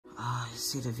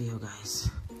See the view, guys.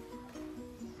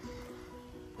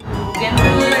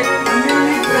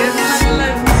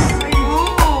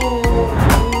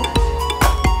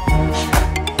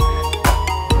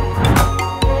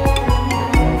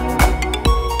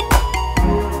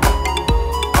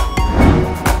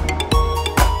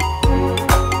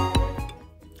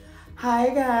 Hi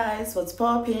guys, what's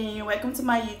popping? Welcome to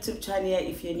my YouTube channel.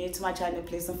 If you're new to my channel,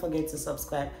 please don't forget to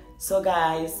subscribe. So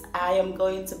guys, I am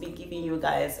going to be giving you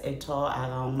guys a tour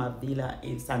around my villa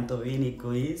in Santorini,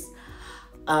 Greece.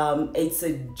 It's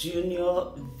a junior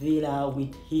villa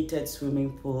with heated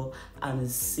swimming pool and a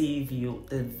sea view.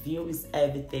 The view is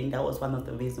everything. That was one of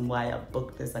the reasons why I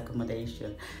booked this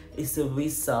accommodation. It's a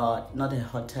resort, not a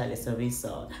hotel, it's a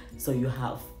resort. So you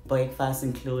have breakfast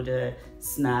included,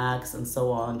 snacks and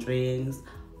so on, drinks,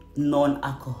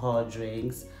 non-alcohol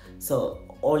drinks. So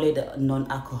only the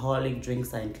non-alcoholic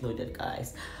drinks are included,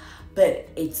 guys. But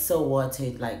it's so worth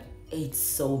it. Like, it's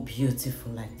so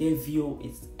beautiful. Like, the view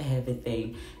is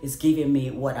everything. It's giving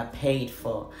me what I paid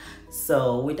for.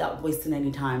 So without wasting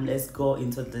any time, let's go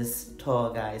into this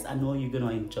tour, guys. I know you're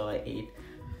gonna enjoy it.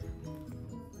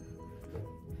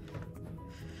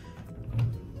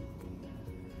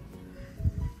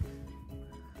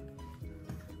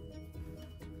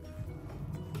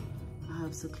 I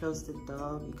have to close the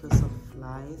door because of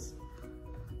flies.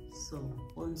 So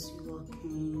once you walk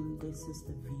in, this is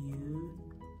the view.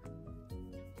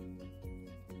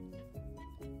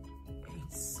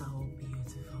 It's so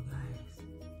beautiful, guys.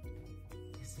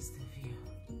 This is the view.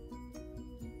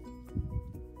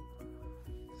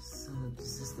 So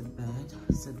this is the bed.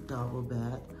 It's a double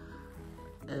bed.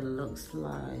 It looks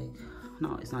like,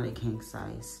 no, it's not a king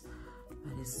size,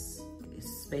 but it's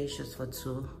spacious for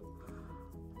two.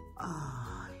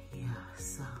 Oh yeah,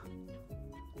 so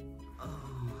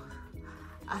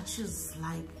I just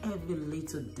like every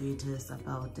little details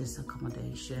about this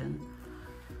accommodation.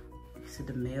 You see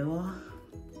the mirror,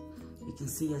 you can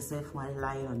see yourself while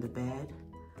lying on the bed.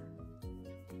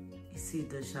 You see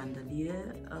the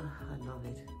chandelier. Oh, I love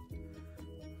it.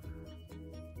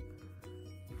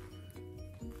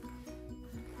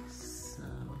 So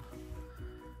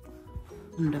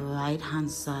on the right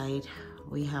hand side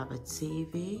we have a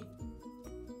TV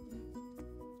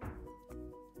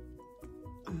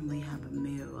and we have a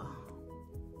mirror.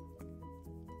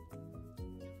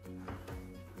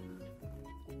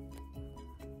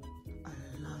 I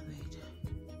love it.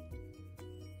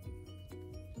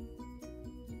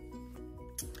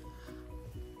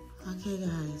 Okay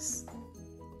guys,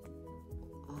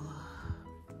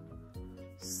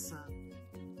 so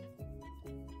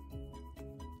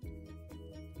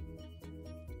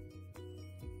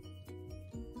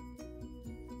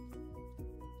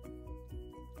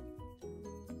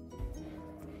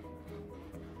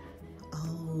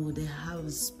they have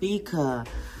a speaker.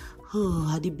 Oh,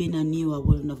 had it been a new, I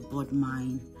wouldn't have bought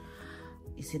mine.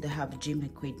 You see, they have gym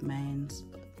equipment.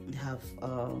 They have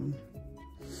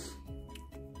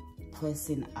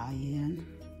pressing iron.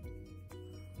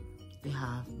 They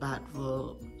have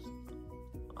bathrobe.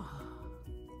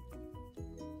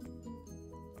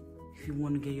 If you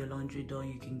want to get your laundry done,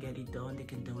 you can get it done. They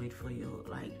can do it for you.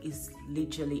 Like, it's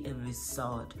literally a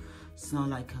resort. It's not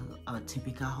like a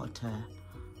typical hotel.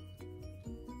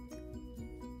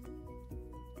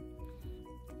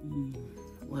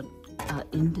 What are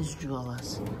in these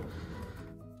drawers?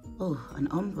 Oh, an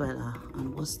umbrella.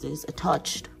 And what's this? A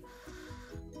touched.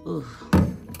 Oh,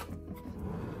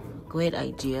 great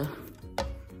idea.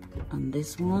 And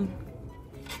this one,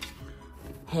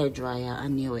 hair dryer. I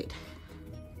knew it.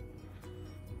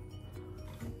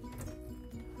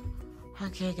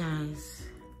 Okay guys,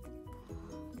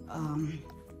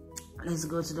 let's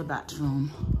go to the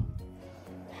bathroom.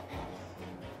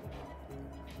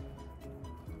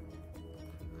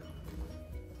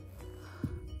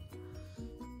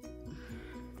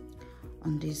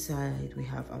 On this side we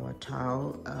have our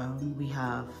towel. We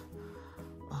have,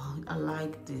 oh, I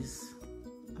like this.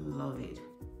 I love it.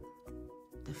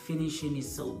 The finishing is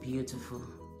so beautiful.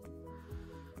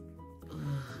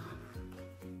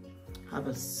 Have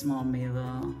a small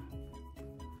mirror.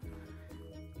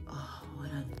 Oh, what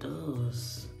are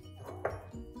those?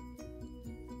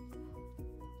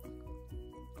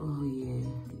 Oh yeah,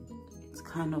 it's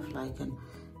kind of like an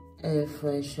air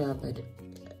freshener, but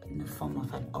in the form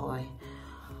of an oil.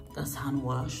 That's hand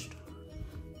washed.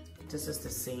 This is the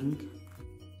sink.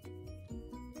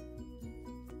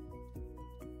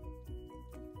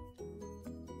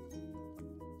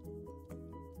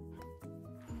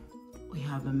 We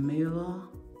have a mirror.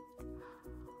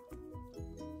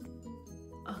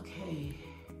 Okay.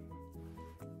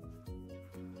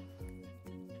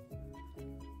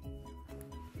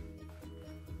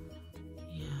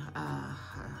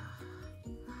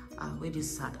 we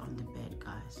just sat on the bed,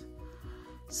 guys.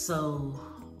 So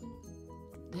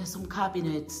there's some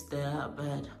cabinets there,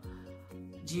 but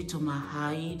due to my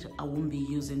height, I won't be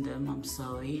using them. I'm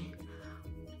sorry.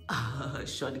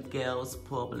 Short girl's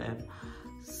problem.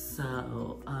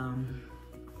 So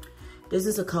this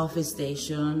is a coffee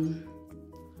station.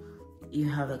 You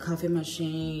have a coffee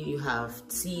machine, you have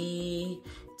tea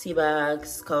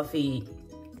bags, coffee,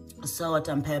 salt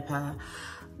and pepper.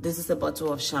 This is a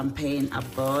bottle of champagne I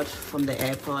bought from the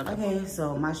airport. Okay,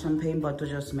 so my champagne bottle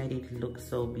just made it look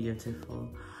so beautiful.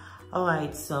 All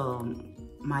right, so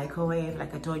microwave,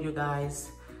 like I told you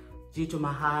guys, due to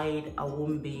my height, I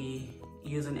won't be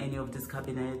using any of these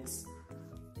cabinets.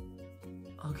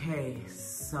 Okay,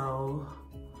 so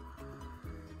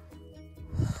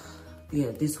yeah,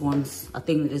 this one's, I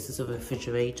think this is a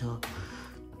refrigerator.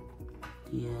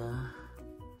 Yeah,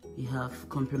 you have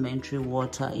complimentary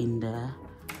water in there.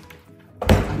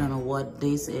 I don't know what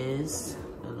this is.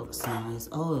 It looks nice.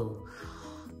 Oh,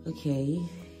 okay.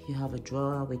 You have a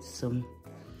drawer with some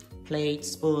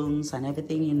plates, spoons, and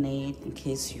everything in it in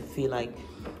case you feel like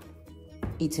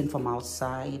eating from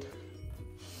outside.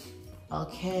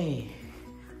 Okay,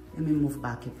 let me move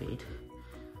back a bit.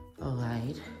 All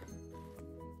right.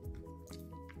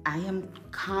 I am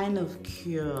kind of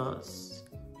curious.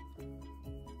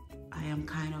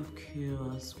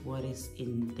 What is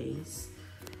in this.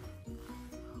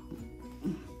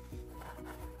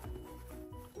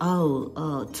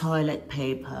 Oh, toilet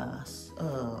papers.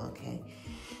 Oh, okay.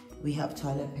 We have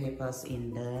toilet papers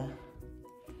in there.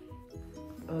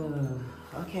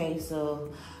 Okay,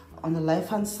 so on the left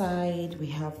hand side, we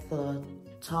have the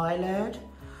toilet.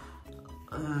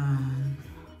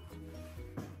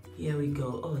 Here we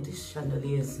go. Oh, this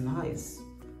chandelier is nice.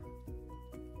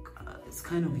 It's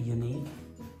kind of unique.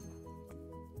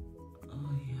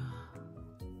 Oh, yeah.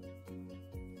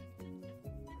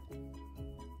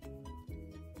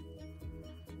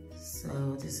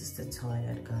 So this is the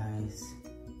toilet, guys.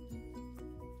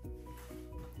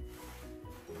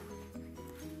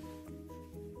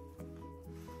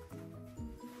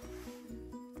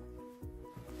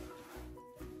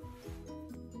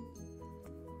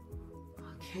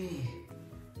 Okay.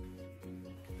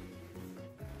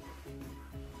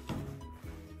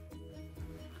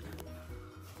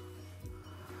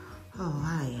 All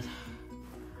right.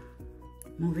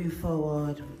 Moving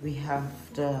forward, we have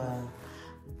the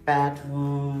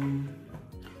bathroom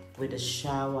with a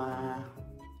shower.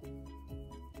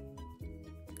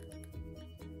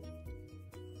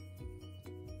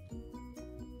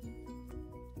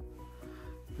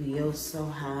 We also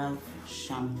have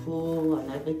shampoo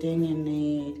and everything in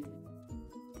it.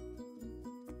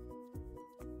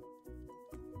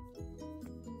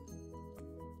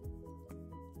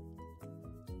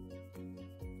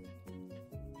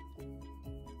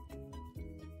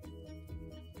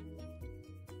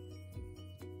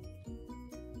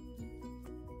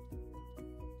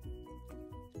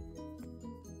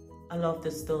 I love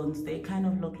the stones. They kind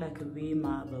of look like a real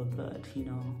marble, but you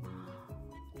know,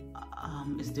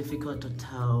 it's difficult to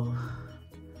tell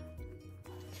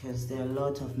because there are a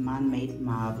lot of man-made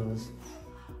marbles.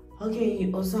 Okay,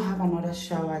 you also have another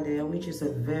shower there, which is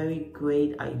a very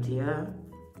great idea.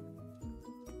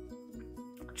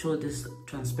 Through this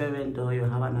transparent door, you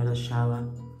have another shower.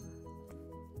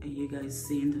 Are you guys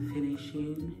seeing the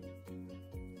finishing?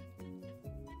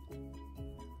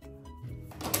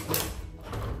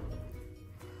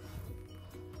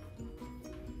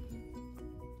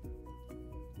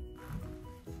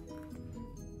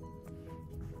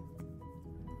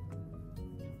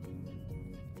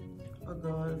 Oh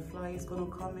God, a fly is gonna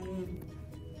come in.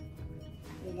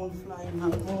 One fly in my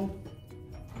home.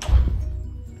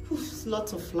 There's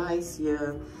lots of flies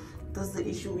here. That's the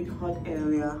issue with hot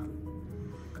area.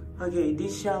 Okay,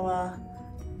 this shower,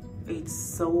 it's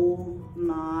so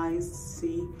nice.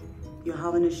 See, you're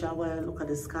having a shower, look at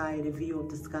the sky. The view of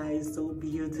the sky is so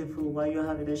beautiful while you're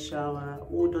having a shower.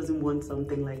 Who doesn't want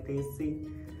something like this? See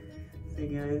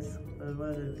guys,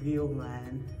 what a view,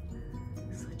 man.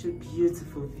 Such a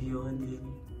beautiful view, and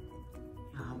then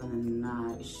you're having a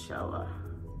nice shower.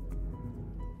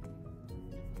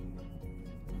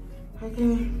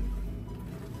 Okay,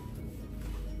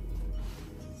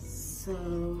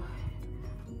 so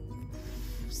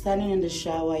standing in the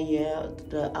shower here,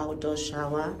 the outdoor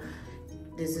shower,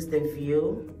 this is the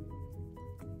view.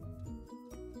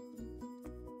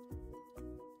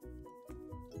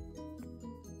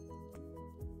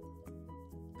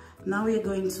 Now we're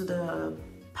going to the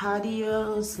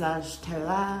patio slash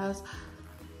terrace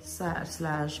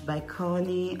slash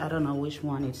balcony. I don't know which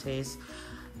one it is.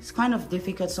 It's kind of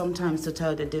difficult sometimes to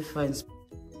tell the difference.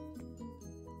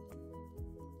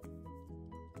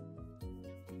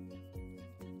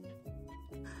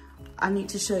 I need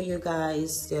to show you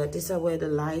guys, yeah, these are where the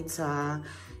lights are.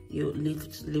 You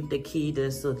leave the key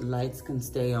there so the lights can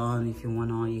stay on if you want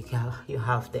to. You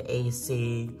have the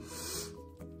AC,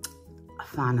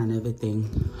 fan and everything.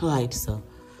 All right, so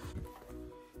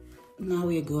now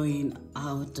we're going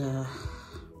out.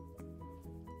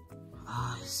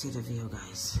 See the view,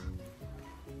 guys.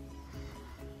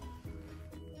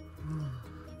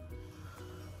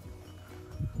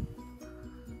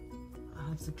 I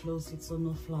have to close it so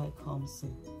no fly comes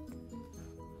in.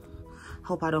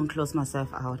 Hope I don't close myself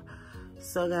out.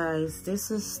 So guys,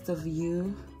 this is the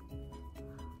view.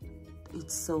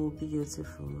 It's so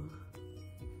beautiful.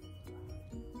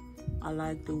 I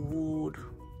like the wood,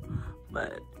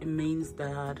 but it means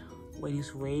that when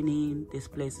it's raining, this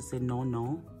place is a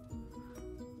no-no.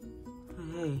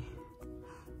 Hey,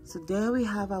 so there we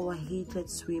have our heated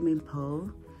swimming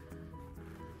pool.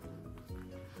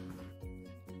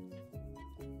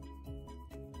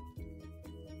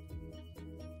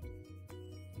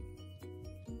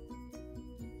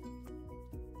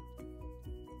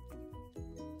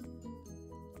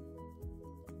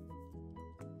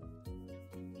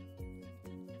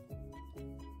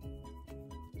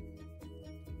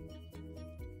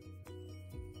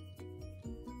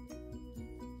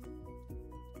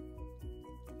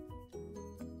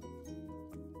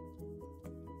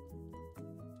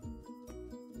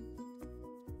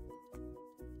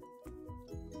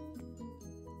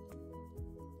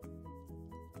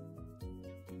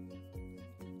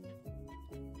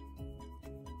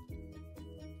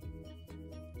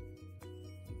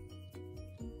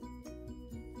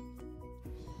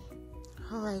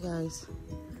 All right, guys,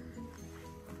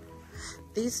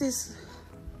 this is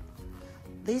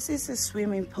a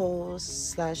swimming pool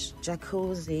slash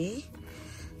jacuzzi.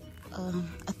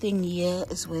 I think here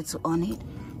is where to on it.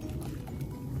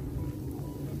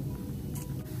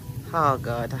 Oh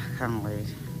God, I can't wait.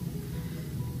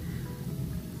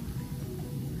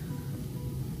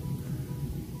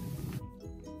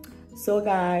 So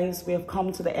guys, we have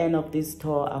come to the end of this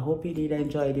tour. I hope you did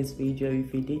enjoy this video.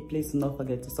 If you did, please do not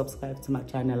forget to subscribe to my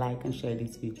channel, like and share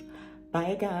this video.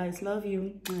 Bye guys, love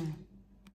you.